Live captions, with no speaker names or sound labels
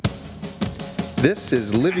This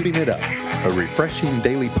is Living It Up, a refreshing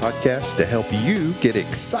daily podcast to help you get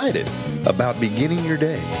excited about beginning your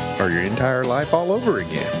day or your entire life all over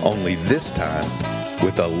again, only this time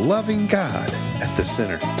with a loving God at the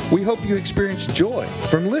center. We hope you experience joy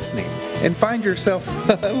from listening and find yourself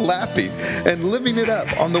laughing and living it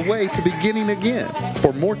up on the way to beginning again.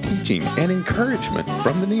 For more teaching and encouragement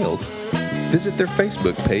from the Neils, visit their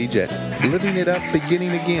Facebook page at Living It Up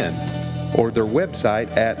Beginning Again or their website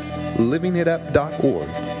at livingitup.org.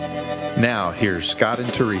 Now, here's Scott and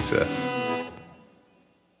Teresa.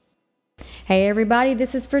 Hey everybody,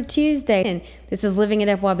 this is for Tuesday, and this is Living It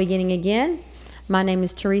Up While Beginning Again. My name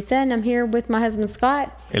is Teresa, and I'm here with my husband,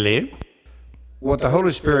 Scott. Hello. What the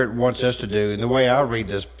Holy Spirit wants us to do, and the way I read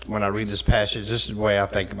this, when I read this passage, this is the way I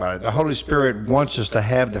think about it. The Holy Spirit wants us to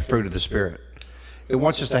have the fruit of the Spirit. It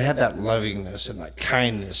wants us to have that lovingness and that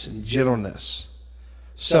kindness and gentleness,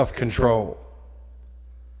 self-control.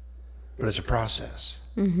 But it's a process.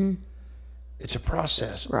 Mm-hmm. It's a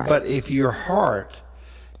process. Right. But if your heart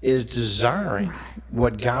is desiring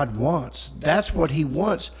what God wants, that's what He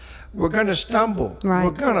wants. We're going to stumble. Right.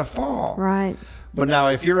 We're going to fall. Right. But now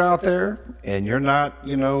if you're out there and you're not,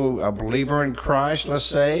 a believer in Christ, let's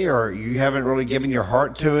say, or you haven't really given your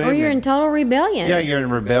heart to Him. Or you're in total rebellion. Yeah, you're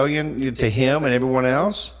in rebellion to Him and everyone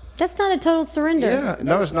else. That's not a total surrender. Yeah,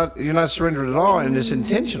 no, it's not. You're not surrendered at all, and it's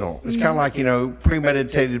intentional. It's kind of like,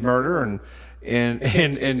 premeditated murder and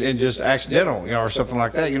just accidental, or something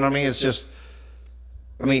like that. You know what I mean? It's just,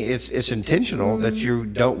 it's intentional that you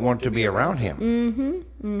don't want to be around Him. Mm-hmm.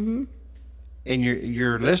 Mm-hmm. And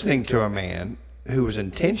you're listening to a man who was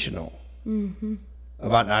intentional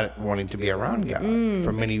about not wanting to be around God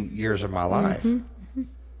for many years of my life. Mm-hmm.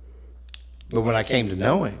 But when I came to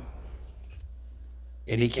know Him,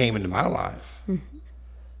 and He came into my life,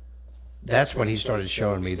 that's when He started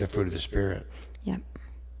showing me the fruit of the Spirit. Yep.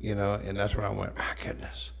 And that's when I went, my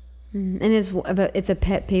goodness. And it's a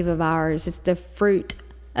pet peeve of ours. It's the fruit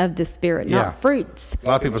of the Spirit, Yeah. not fruits. A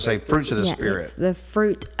lot of people say fruits of the Spirit. It's the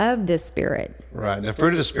fruit of the Spirit. Right. The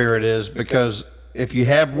fruit of the Spirit is because if you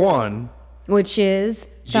have one, which is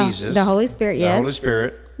Jesus, the Holy Spirit, yes. The Holy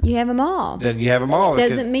Spirit, you have them all. then you have them all.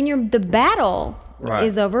 Doesn't mean the battle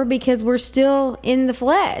is over, because we're still in the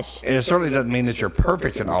flesh. And it certainly doesn't mean that you're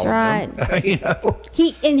perfect in all of them.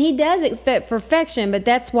 He does expect perfection, but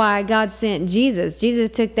that's why God sent Jesus.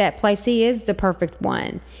 Jesus took that place. He is the perfect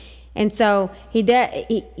one. And so we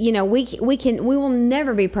will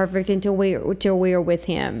never be perfect until we are with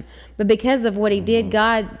Him. But because of what He did,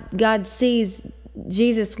 God sees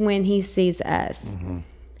Jesus when He sees us. Mm-hmm.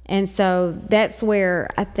 And so that's where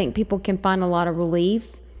I think people can find a lot of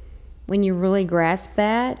relief when you really grasp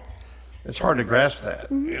that. It's hard to grasp that.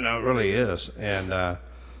 Mm-hmm. It really is. And but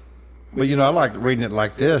I like reading it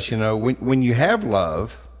like this. When you have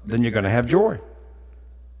love, then you're going to have joy.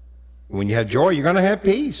 When you have joy, you're going to have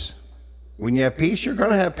peace. When you have peace, you're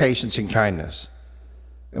going to have patience and kindness.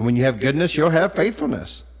 And when you have goodness, you'll have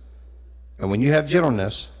faithfulness. And when you have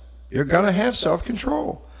gentleness, you're going to have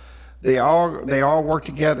self-control. They all work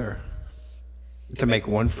together to make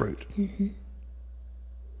one fruit. Mm-hmm.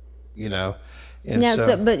 But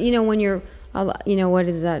when you're, what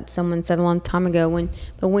is that? Someone said a long time ago. When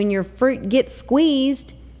your fruit gets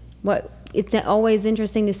squeezed, it's always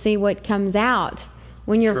interesting to see what comes out.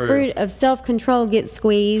 When your fruit of self-control gets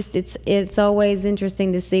squeezed, it's always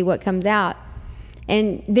interesting to see what comes out.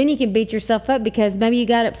 And then you can beat yourself up because maybe you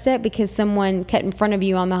got upset because someone cut in front of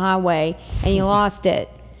you on the highway and you lost it.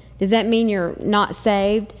 Does that mean you're not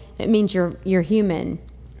saved? It means you're human.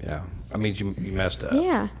 Yeah, that means you messed up.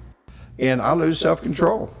 Yeah. And I lose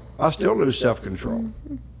self-control. I still lose self-control.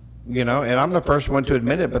 And I'm the first one to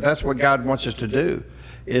admit it, but that's what God wants us to do,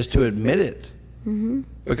 is to admit it. Mm-hmm.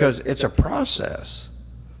 Because it's a process.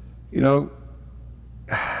 Don't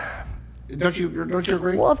you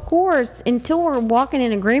agree? Well, of course. Until we're walking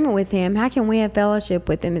in agreement with Him, how can we have fellowship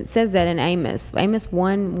with Him? It says that in Amos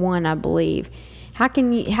 1:1, I believe. How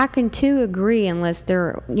can two agree unless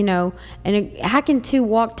they're, and how can two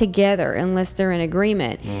walk together unless they're in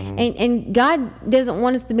agreement? Mm-hmm. And God doesn't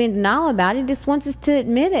want us to be in denial about it. He just wants us to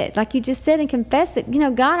admit it, like you just said, and confess it.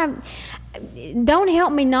 God, don't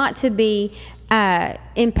help me not to be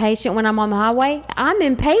impatient when I'm on the highway. I'm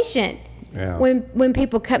impatient when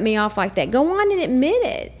people cut me off like that. Go on and admit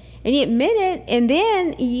it. And you admit it, and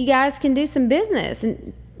then you guys can do some business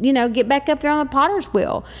and get back up there on the potter's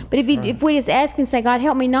wheel. But if we just ask Him, say, God,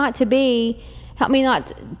 help me not to be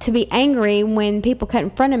angry when people cut in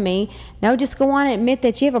front of me. No, just go on and admit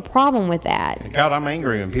that you have a problem with that. God, I'm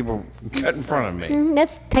angry when people cut in front of me. Mm-hmm.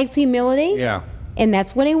 That takes humility. Yeah. And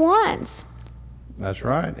that's what He wants. That's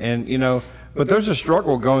right. And, but there's a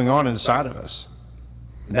struggle going on inside of us.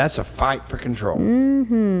 That's a fight for control.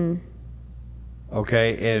 Mm-hmm.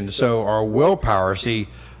 Okay, and so our willpower, see,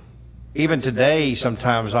 even today,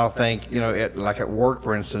 sometimes I'll think, like at work,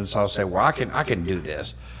 for instance, I'll say, well, I can do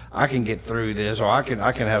this. I can get through this, or I can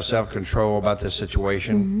have self-control about this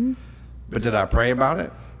situation. Mm-hmm. But did I pray about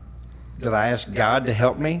it? Did I ask God to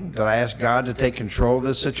help me? Did I ask God to take control of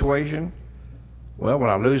this situation? Well, when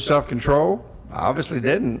I lose self-control, I obviously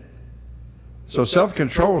didn't. So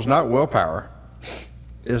self-control is not willpower.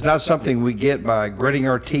 It's not something we get by gritting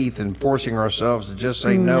our teeth and forcing ourselves to just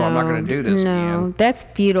say, no, I'm not going to do this again. No, that's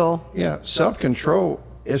futile. Yeah, self-control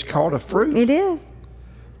is called a fruit. It is.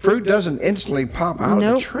 Fruit doesn't instantly pop out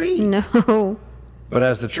of the tree. No. But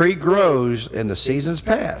as the tree grows and the seasons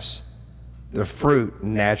pass, the fruit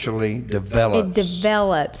naturally develops. It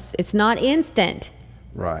develops. It's not instant.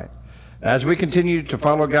 Right. As we continue to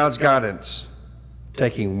follow God's guidance,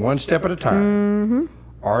 taking one step at a time,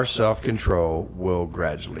 our self-control will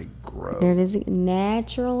gradually grow. There it is.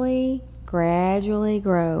 Naturally, gradually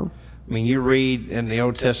grow. I mean, you read in the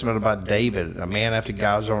Old Testament about David, a man after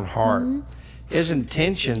God's own heart. Mm-hmm. His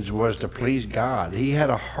intentions was to please God. He had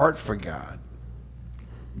a heart for God.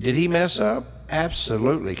 Did he mess up?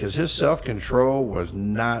 Absolutely, because his self-control was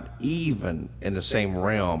not even in the same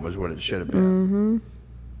realm as what it should have been. Mm-hmm.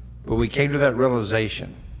 But we came to that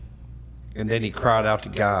realization, and then he cried out to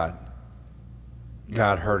God.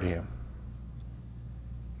 God heard him.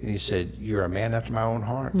 And he said, you're a man after my own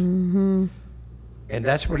heart. Mm-hmm. And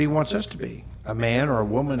that's what he wants us to be, a man or a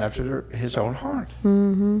woman after his own heart.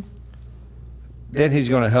 Mm-hmm. Then he's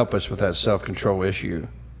going to help us with that self-control issue.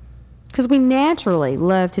 Because we naturally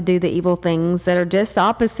love to do the evil things that are just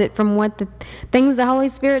opposite from what the things the Holy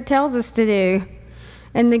Spirit tells us to do.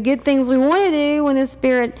 And the good things we want to do when the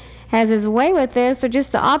Spirit has his way with us are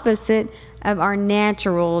just the opposite of our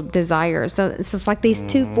natural desires. So it's just like these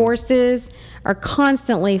two forces are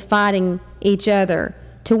constantly fighting each other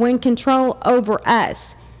to win control over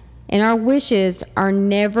us. And our wishes are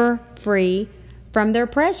never free from their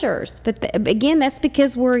pressures. But again, that's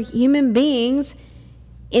because we're human beings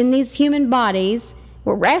in these human bodies.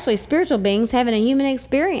 We're actually spiritual beings having a human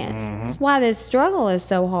experience. That's why this struggle is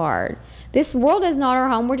so hard. This world is not our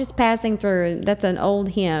home. We're just passing through. That's an old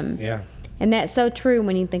hymn. Yeah. And that's so true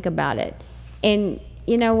when you think about it. And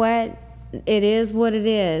you know what? It is what it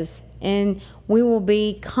is. And we will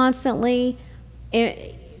be constantly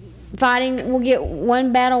fighting. We'll get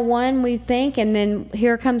one battle won, we think, and then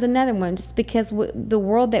here comes another one. Just because the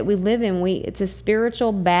world that we live in, it's a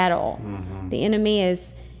spiritual battle. Mm-hmm. The enemy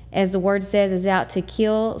is, as the word says, is out to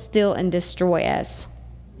kill, steal, and destroy us.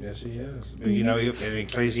 Yes, he is. Mm-hmm. In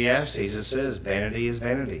Ecclesiastes, it says, vanity is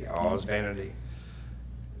vanity. All is vanity.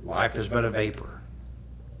 Life is but a vapor.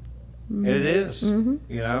 Mm-hmm. And it is,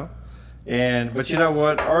 But you know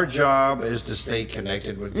what? Our job is to stay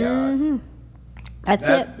connected with God. Mm-hmm. That's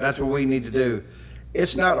it. That's what we need to do.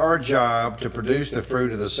 It's not our job to produce the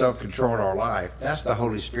fruit of the self-control in our life. That's the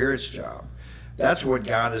Holy Spirit's job. That's what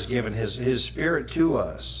God has given His Spirit to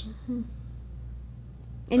us. Mm-hmm.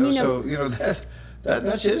 And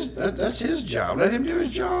that's his job. Let him do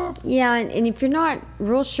his job. Yeah, and if you're not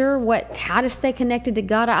real sure how to stay connected to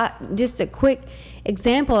God, just a quick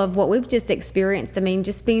example of what we've just experienced. I mean,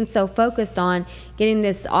 just being so focused on getting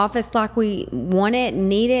this office like we want it and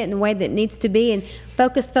need it in the way that it needs to be, and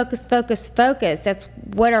focus. That's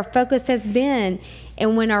what our focus has been.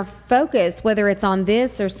 And when our focus, whether it's on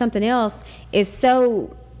this or something else, is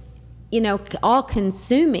so, all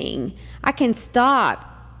consuming, I can stop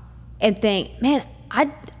and think, man,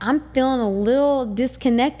 I'm feeling a little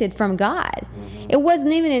disconnected from God. Mm-hmm. It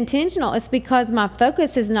wasn't even intentional. It's because my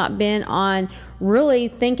focus has not been on really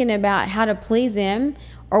thinking about how to please Him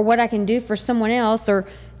or what I can do for someone else or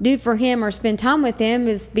do for Him or spend time with Him.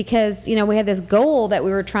 Is because, we had this goal that we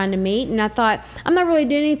were trying to meet, and I thought, I'm not really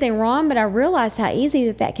doing anything wrong, but I realized how easy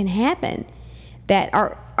that can happen, that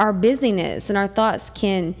our busyness and our thoughts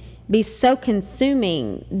can be so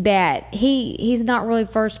consuming that he's not really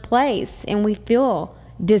first place, and we feel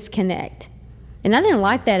disconnect. And I didn't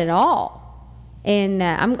like that at all. And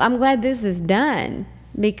I'm glad this is done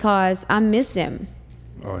because I miss him.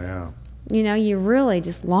 Oh yeah. You really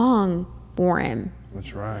just long for him.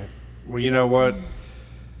 That's right. Well, you know what?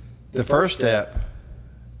 The first step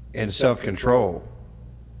in self-control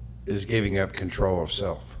is giving up control of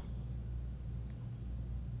self.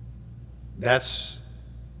 That's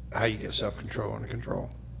how you get self-control under control.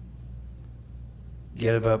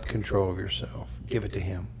 Give up control of yourself. Give it to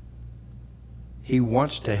Him. He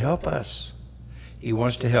wants to help us. He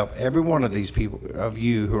wants to help every one of these people, of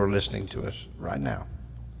you who are listening to us right now.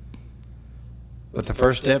 But the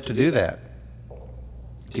first step to do that,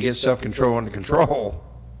 to get self-control under control,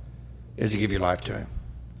 is to give your life to him.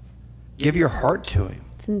 Give your heart to him.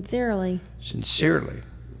 Sincerely.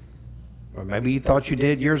 Or maybe you thought you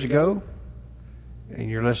did years ago, and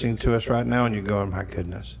you're listening to us right now and you're going, my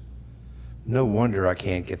goodness, no wonder I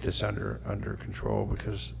can't get this under control,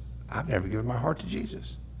 because I've never given my heart to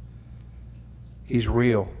Jesus. He's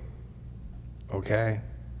real, okay?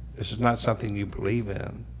 This is not something you believe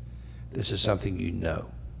in. This is something you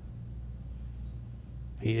know.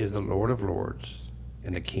 He is the Lord of Lords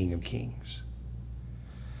and the King of Kings.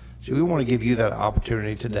 So we want to give you that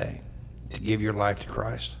opportunity today to give your life to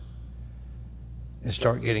Christ and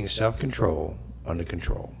start getting self-control under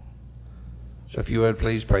control. So if you would,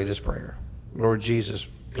 please pray this prayer. Lord Jesus,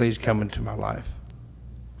 please come into my life.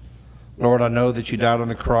 Lord, I know that you died on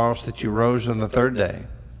the cross, that you rose on the third day.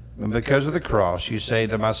 And because of the cross, you say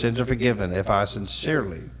that my sins are forgiven if I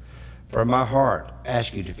sincerely, from my heart,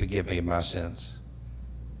 ask you to forgive me of my sins.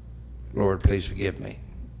 Lord, please forgive me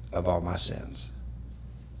of all my sins.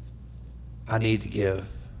 I need to give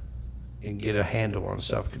and get a handle on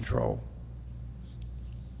self-control.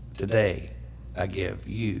 Today, I give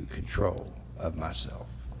you control of myself.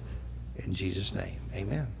 In Jesus' name,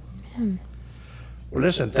 amen. Amen. Well,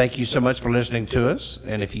 listen, thank you so much for listening to us.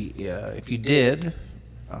 And if you did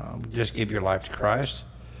just give your life to Christ,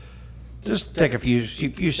 just take a few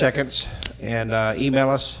seconds and email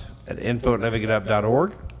us at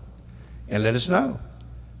info@livingitup.org and let us know.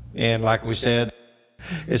 And like we said,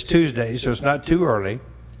 it's Tuesday, so it's not too early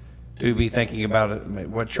to be thinking about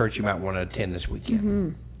what church you might want to attend this weekend. Mm-hmm.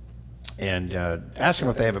 And ask them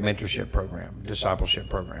if they have a mentorship program, discipleship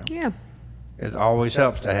program. Yeah. It always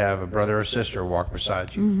helps to have a brother or sister walk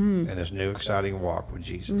beside you in this new exciting walk with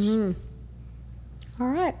Jesus. All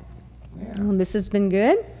right. Yeah. Well, this has been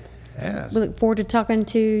good. Yes, We look forward to talking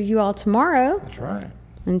to you all tomorrow. that's right.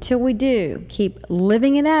 Until we do, keep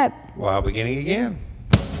living it up. While beginning again.